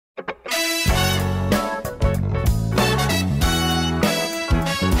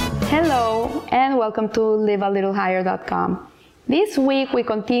and welcome to livealittlehigher.com. This week we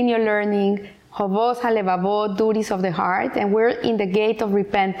continue learning Hovot HaLevavot, duties of the heart, and we're in the gate of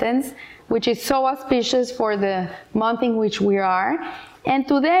repentance, which is so auspicious for the month in which we are. And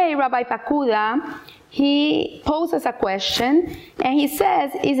today Rabbi Pakuda, he poses a question, and he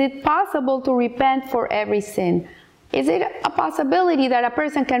says, is it possible to repent for every sin? Is it a possibility that a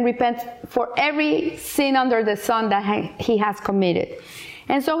person can repent for every sin under the sun that he has committed?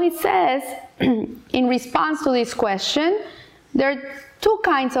 And so he says, in response to this question, there are two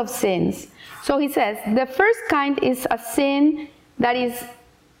kinds of sins. So he says, the first kind is a sin that is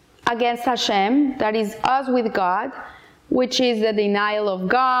against Hashem, that is us with God, which is the denial of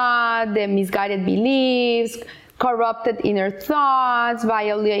God, the misguided beliefs, corrupted inner thoughts,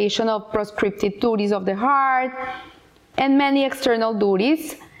 violation of prescriptive duties of the heart, and many external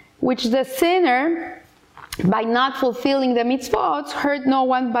duties, which the sinner, by not fulfilling the mitzvot, hurt no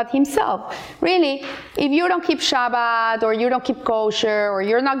one but himself. Really, if you don't keep Shabbat, or you don't keep kosher, or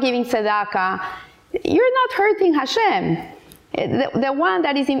you're not giving tzedakah, you're not hurting Hashem. The one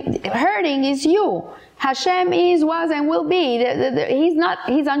that is hurting is you. Hashem is, was, and will be.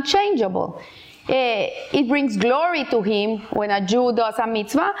 He's unchangeable. It brings glory to him when a Jew does a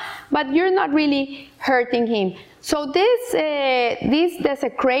mitzvah, but you're not really hurting him. So these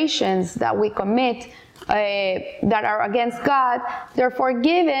desecrations that we commit that are against God, they're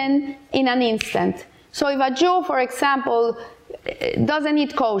forgiven in an instant. So if a Jew, for example, doesn't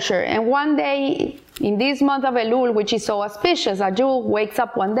eat kosher, and one day in this month of Elul, which is so auspicious, a Jew wakes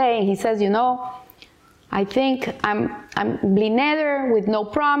up one day and he says, you know, I think I'm bli neder with no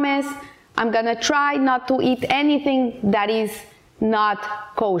promise. I'm gonna try not to eat anything that is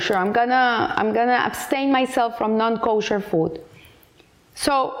not kosher. I'm gonna abstain myself from non-kosher food.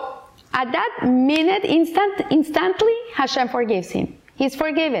 So at that minute, instantly, Hashem forgives him. He's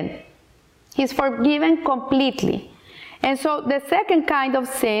forgiven. He's forgiven completely. And so the second kind of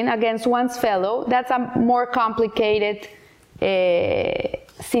sin against one's fellow, that's a more complicated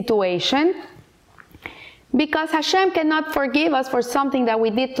situation, because Hashem cannot forgive us for something that we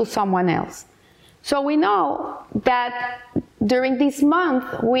did to someone else. So we know that during this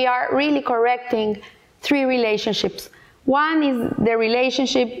month, we are really correcting three relationships. One is the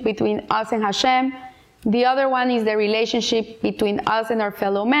relationship between us and Hashem. The other one is the relationship between us and our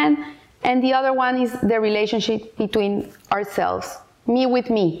fellow men. And the other one is the relationship between ourselves, me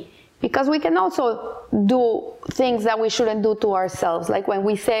with me. Because we can also do things that we shouldn't do to ourselves. Like when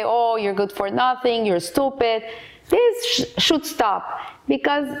we say, oh, you're good for nothing, you're stupid. This should stop,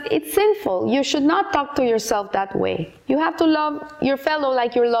 because it's sinful. You should not talk to yourself that way. You have to love your fellow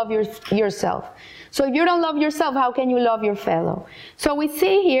like you love yourself. So if you don't love yourself, how can you love your fellow? So we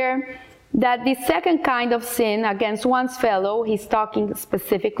see here that the second kind of sin against one's fellow, he's talking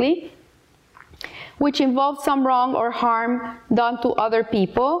specifically, which involves some wrong or harm done to other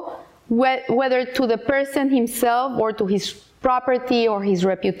people, whether to the person himself or to his property or his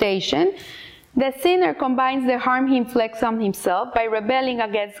reputation. The sinner combines the harm he inflicts on himself by rebelling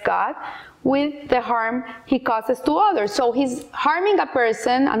against God with the harm he causes to others. So he's harming a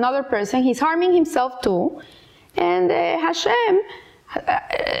person, another person, he's harming himself too, and Hashem,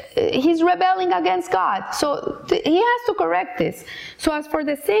 he's rebelling against God. So he has to correct this. So as for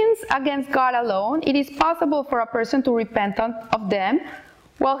the sins against God alone, it is possible for a person to repent of them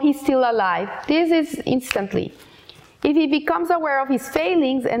while he's still alive. This is instantly. If he becomes aware of his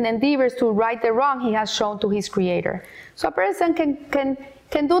failings and endeavors to right the wrong he has shown to his Creator. So a person can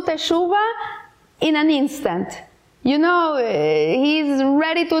do teshuvah in an instant. You know, he's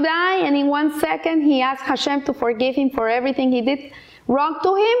ready to die, and in 1 second he asks Hashem to forgive him for everything he did wrong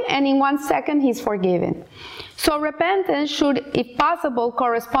to him, and in 1 second he's forgiven. So repentance should, if possible,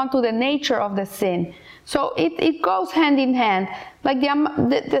 correspond to the nature of the sin. So it goes hand in hand. Like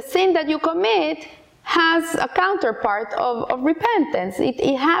the sin that you commit has a counterpart of repentance. It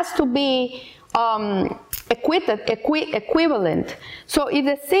has to be equivalent. So if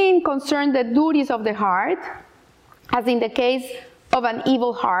the sin concerns the duties of the heart, as in the case of an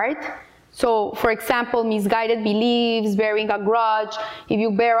evil heart, so for example, misguided beliefs, bearing a grudge, if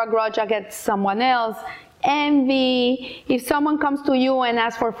you bear a grudge against someone else, envy, if someone comes to you and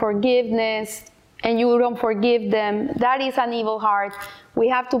asks for forgiveness and you don't forgive them, that is an evil heart. We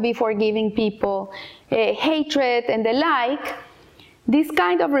have to be forgiving people. Hatred and the like. This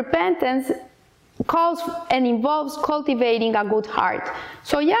kind of repentance calls and involves cultivating a good heart.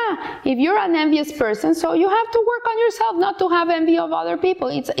 So yeah, if you're an envious person, so you have to work on yourself not to have envy of other people.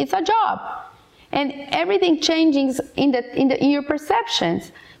 It's a job. And everything changes in your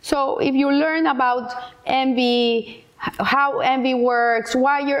perceptions. So if you learn about envy how envy works,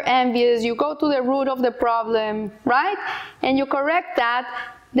 why you're envious, you go to the root of the problem, right? And you correct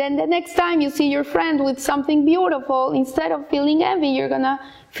that, then the next time you see your friend with something beautiful, instead of feeling envy, you're gonna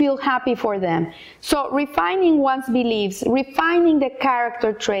feel happy for them. So refining one's beliefs, refining the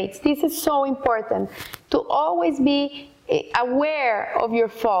character traits, this is so important, to always be aware of your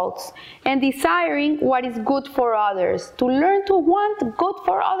faults and desiring what is good for others, to learn to want good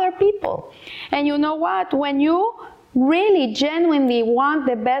for other people. And you know what? When you really genuinely want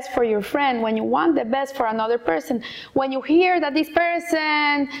the best for your friend, when you want the best for another person, when you hear that this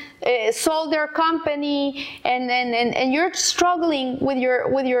person sold their company and you're struggling with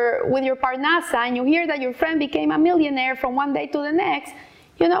your parnasa, and you hear that your friend became a millionaire from one day to the next,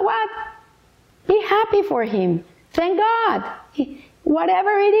 you know what? Be happy for him. Thank God.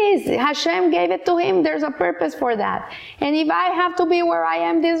 Whatever it is, Hashem gave it to him, there's a purpose for that. And if I have to be where I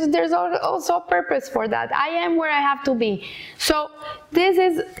am, there's also a purpose for that. I am where I have to be. So this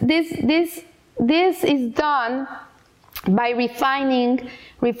is done by refining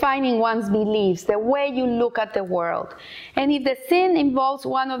one's beliefs, the way you look at the world. And if the sin involves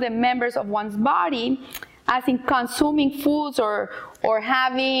one of the members of one's body, as in consuming foods or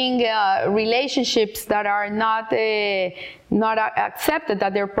having relationships that are not accepted,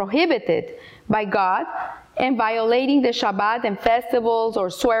 that they're prohibited by God, and violating the Shabbat and festivals or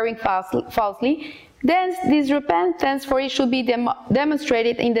swearing falsely, then this repentance for it should be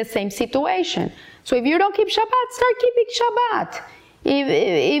demonstrated in the same situation. So if you don't keep Shabbat, start keeping Shabbat.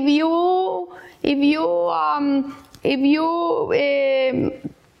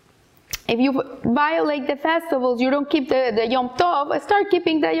 If you violate the festivals, you don't keep the Yom Tov, start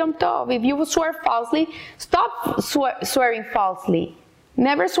keeping the Yom Tov. If you swear falsely, stop swearing falsely.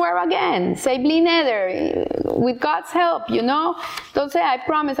 Never swear again. Say bli neder, with God's help, you know. Don't say, I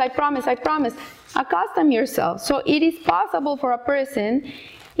promise, I promise, I promise. Accustom yourself. So it is possible for a person,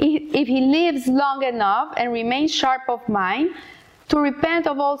 if he lives long enough and remains sharp of mind, to repent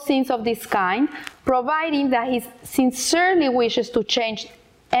of all sins of this kind, providing that he sincerely wishes to change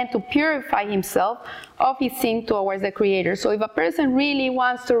and to purify himself of his sin towards the Creator. So if a person really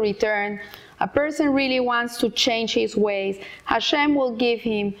wants to return, a person really wants to change his ways, Hashem will give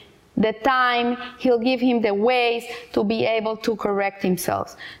him the time, He'll give him the ways to be able to correct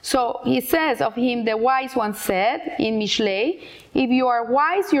himself. So he says of him, the wise one said in Mishlei, if you are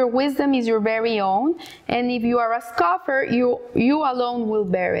wise, your wisdom is your very own, and if you are a scoffer, you alone will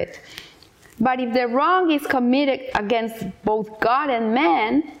bear it. But if the wrong is committed against both God and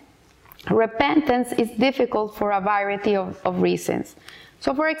man, repentance is difficult for a variety of reasons.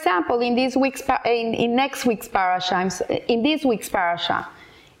 So, for example, in this week's parasha,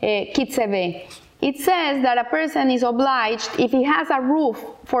 Kitzeveh, it says that a person is obliged, if he has a roof,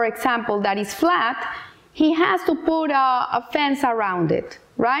 for example, that is flat, he has to put a fence around it,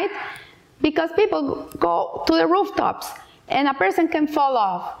 right? Because people go to the rooftops and a person can fall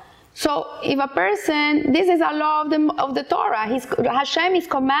off. So if a person, this is a law of the Torah, Hashem is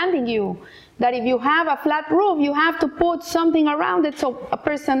commanding you that if you have a flat roof, you have to put something around it so a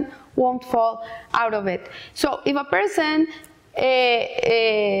person won't fall out of it. So if a person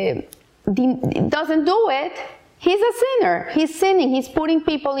doesn't do it, he's a sinner. He's sinning. He's putting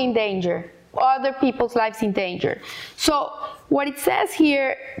people in danger, other people's lives in danger. So what it says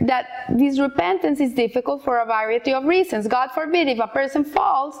here, that this repentance is difficult for a variety of reasons. God forbid, if a person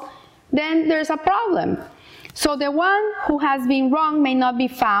falls, then there's a problem. So the one who has been wrong may not be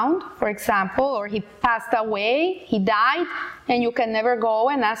found, for example, or he passed away, he died, and you can never go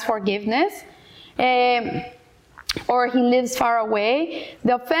and ask forgiveness, or he lives far away.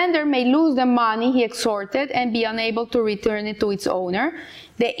 The offender may lose the money he extorted and be unable to return it to its owner.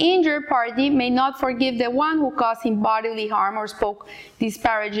 The injured party may not forgive the one who caused him bodily harm or spoke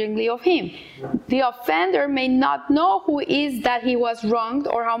disparagingly of him. The offender may not know who is that he was wronged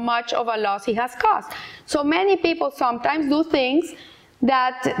or how much of a loss he has caused. So many people sometimes do things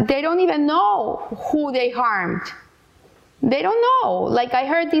that they don't even know who they harmed. They don't know. Like I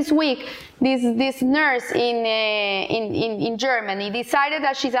heard this week, this nurse in Germany decided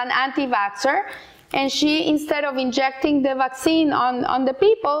that she's an anti-vaxxer, and she, instead of injecting the vaccine on the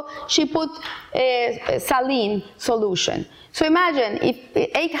people, she put saline solution. So imagine if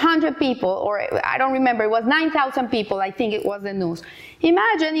 800 people, or I don't remember, it was 9,000 people, I think it was the news.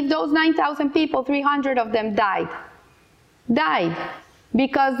 Imagine if those 9,000 people, 300 of them died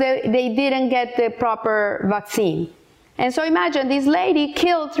because they didn't get the proper vaccine. And so imagine this lady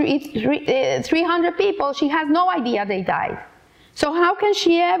killed 300 people. She has no idea they died. So how can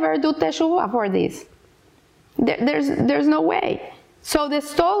she ever do teshuvah for this? There's no way. So the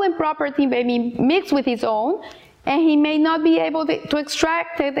stolen property may be mixed with his own, and he may not be able to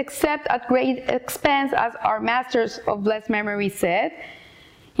extract it except at great expense, as our masters of blessed memory said.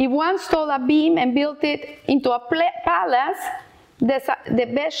 If one stole a beam and built it into a palace,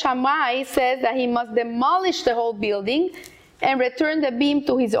 the Beth Shammai says that he must demolish the whole building and return the beam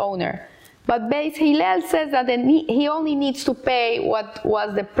to his owner. But Beis Hillel says that he only needs to pay what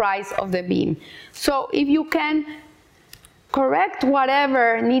was the price of the beam. So if you can correct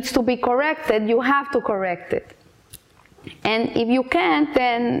whatever needs to be corrected, you have to correct it. And if you can't,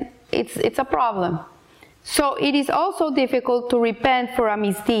 then it's a problem. So it is also difficult to repent for a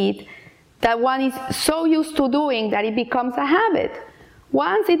misdeed that one is so used to doing that it becomes a habit.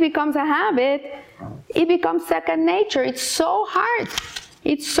 Once it becomes a habit, it becomes second nature. It's so hard.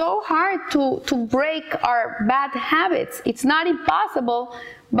 It's so hard to break our bad habits. It's not impossible,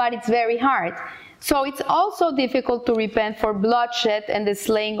 but it's very hard. So it's also difficult to repent for bloodshed and the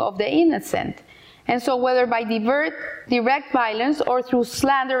slaying of the innocent. And so whether by direct violence or through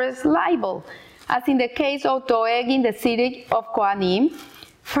slanderous libel, as in the case of Doeg in the city of Kohanim,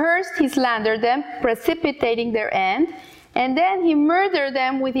 first he slandered them, precipitating their end, and then he murdered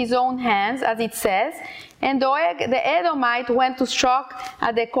them with his own hands, as it says, and Doeg the Edomite went to struck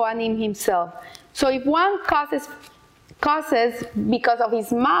at the Kohanim himself. So if one causes because of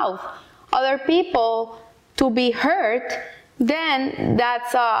his mouth other people to be hurt, then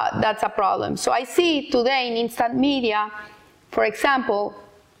that's a problem. So I see today in instant media, for example,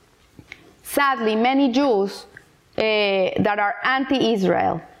 sadly, many Jews that are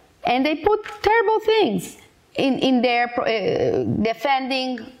anti-Israel, and they put terrible things in their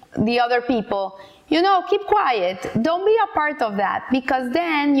defending the other people. You know, keep quiet. Don't be a part of that, because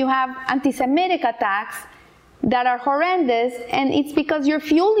then you have anti-Semitic attacks that are horrendous, and it's because you're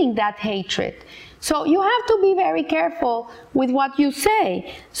fueling that hatred. So you have to be very careful with what you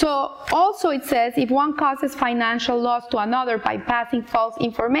say. So also it says, if one causes financial loss to another by passing false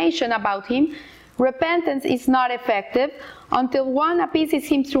information about him, repentance is not effective until one appeases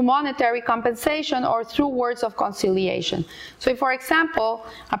him through monetary compensation or through words of conciliation. So if, for example,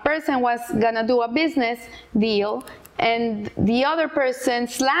 a person was gonna do a business deal and the other person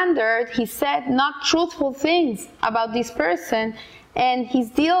slandered, he said not truthful things about this person, and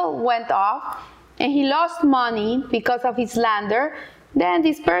his deal went off, and he lost money because of his slander, then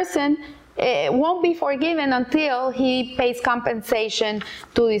this person won't be forgiven until he pays compensation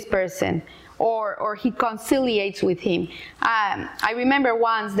to this person, or he conciliates with him. I remember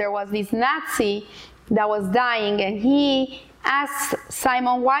once there was this Nazi that was dying, and he asked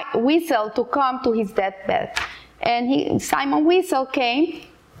Simon Wiesel to come to his deathbed. And Simon Wiesel came,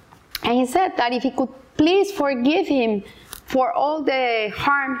 and he said that if he could please forgive him for all the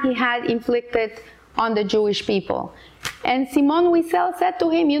harm he had inflicted on the Jewish people. And Simon Wiesel said to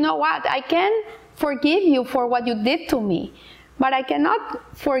him, you know what, I can forgive you for what you did to me, but I cannot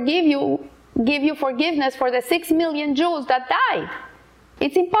give you forgiveness for the 6 million Jews that died.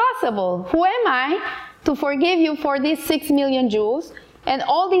 It's impossible. Who am I to forgive you for these 6 million Jews and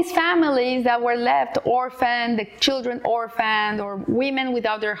all these families that were left orphaned, the children orphaned, or women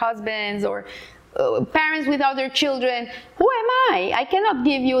without their husbands, or parents without their children? Who am I? I cannot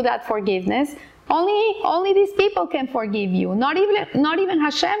give you that forgiveness. Only these people can forgive you. Not even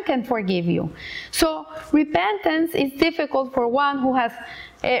Hashem can forgive you. So repentance is difficult for one who has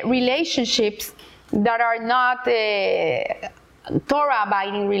relationships that are not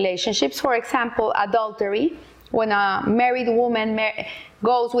Torah-abiding relationships. For example, adultery. When a married woman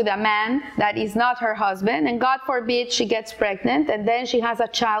goes with a man that is not her husband, and God forbid she gets pregnant, and then she has a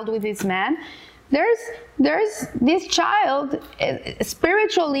child with this man, there's this child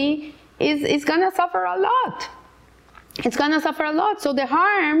spiritually is gonna suffer a lot. It's gonna suffer a lot. So the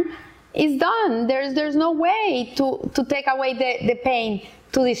harm is done. There's no way to take away the pain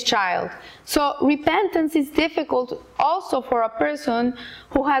to this child. So repentance is difficult also for a person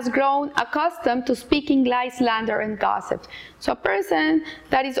who has grown accustomed to speaking lies, slander, and gossip. So a person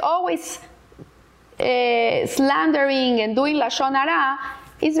that is always slandering and doing Lashon Hara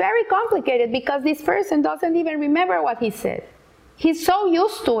is very complicated, because this person doesn't even remember what he said. He's so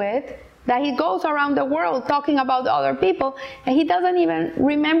used to it that he goes around the world talking about other people, and he doesn't even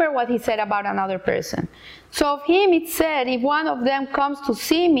remember what he said about another person. So of him it said, if one of them comes to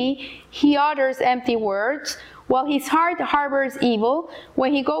see me, he utters empty words, while his heart harbors evil.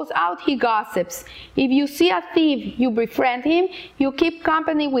 When he goes out, he gossips. If you see a thief, you befriend him. You keep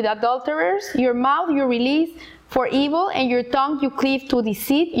company with adulterers. Your mouth you release for evil, and your tongue you cleave to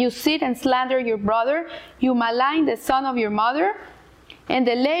deceit. You sit and slander your brother. You malign the son of your mother. And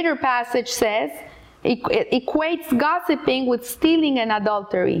the later passage says, equates gossiping with stealing and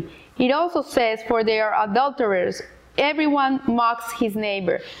adultery. It also says, for they are adulterers. Everyone mocks his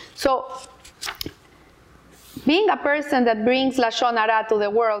neighbor. So, being a person that brings Lashon Hara to the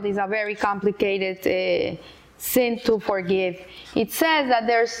world is a very complicated sin to forgive. It says that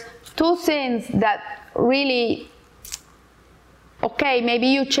there's two sins that really, okay, maybe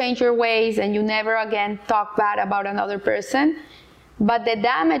you change your ways and you never again talk bad about another person, but the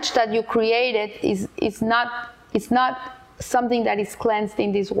damage that you created is not something that is cleansed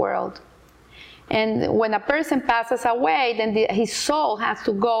in this world. And when a person passes away, then his soul has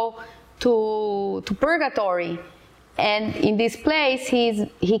to go to purgatory. And in this place, he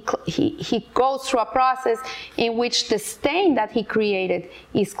goes through a process in which the stain that he created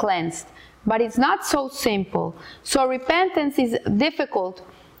is cleansed. But it's not so simple. So repentance is difficult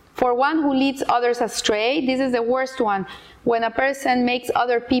for one who leads others astray. This is the worst one. When a person makes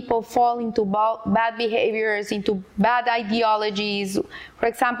other people fall into bad behaviors, into bad ideologies. For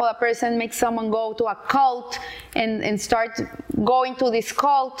example, a person makes someone go to a cult and start going to this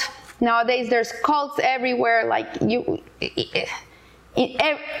cult. Nowadays, there's cults everywhere, like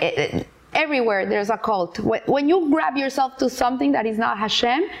everywhere there's a cult. When you grab yourself to something that is not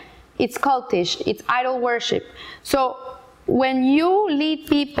Hashem, it's cultish, it's idol worship. So when you lead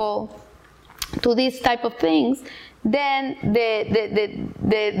people to these type of things, then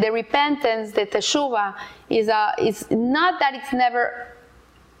the repentance, the teshuvah, is not that it's never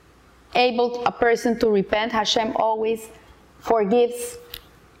able a person to repent. Hashem always forgives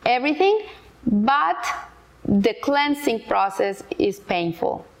everything, but the cleansing process is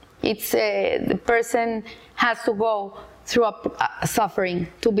painful. It's the person has to go through a suffering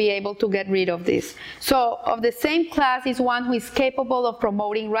to be able to get rid of this. So of the same class is one who is capable of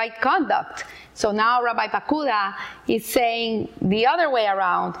promoting right conduct. So now Rabbi Pakuda is saying the other way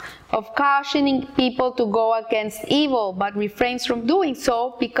around, of cautioning people to go against evil, but refrains from doing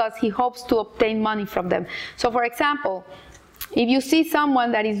so because he hopes to obtain money from them. So for example, if you see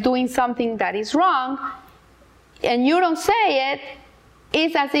someone that is doing something that is wrong, and you don't say it,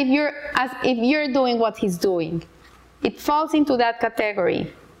 it's as if you're doing what he's doing. It falls into that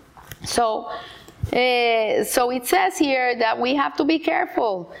category. So it says here that we have to be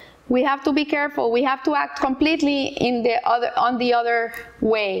careful. We have to be careful. We have to act completely on the other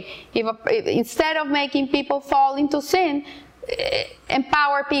way. If instead of making people fall into sin,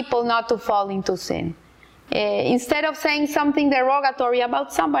 empower people not to fall into sin. Instead of saying something derogatory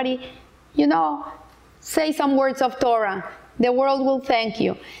about somebody, say some words of Torah. The world will thank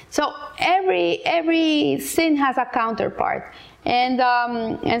you. So every sin has a counterpart.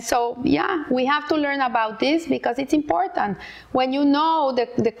 And so, yeah, we have to learn about this because it's important. When you know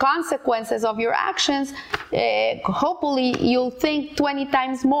the consequences of your actions, hopefully you'll think 20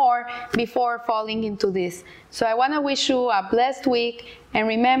 times more before falling into this. So I want to wish you a blessed week, and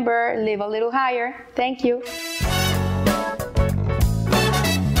remember, live a little higher. Thank you.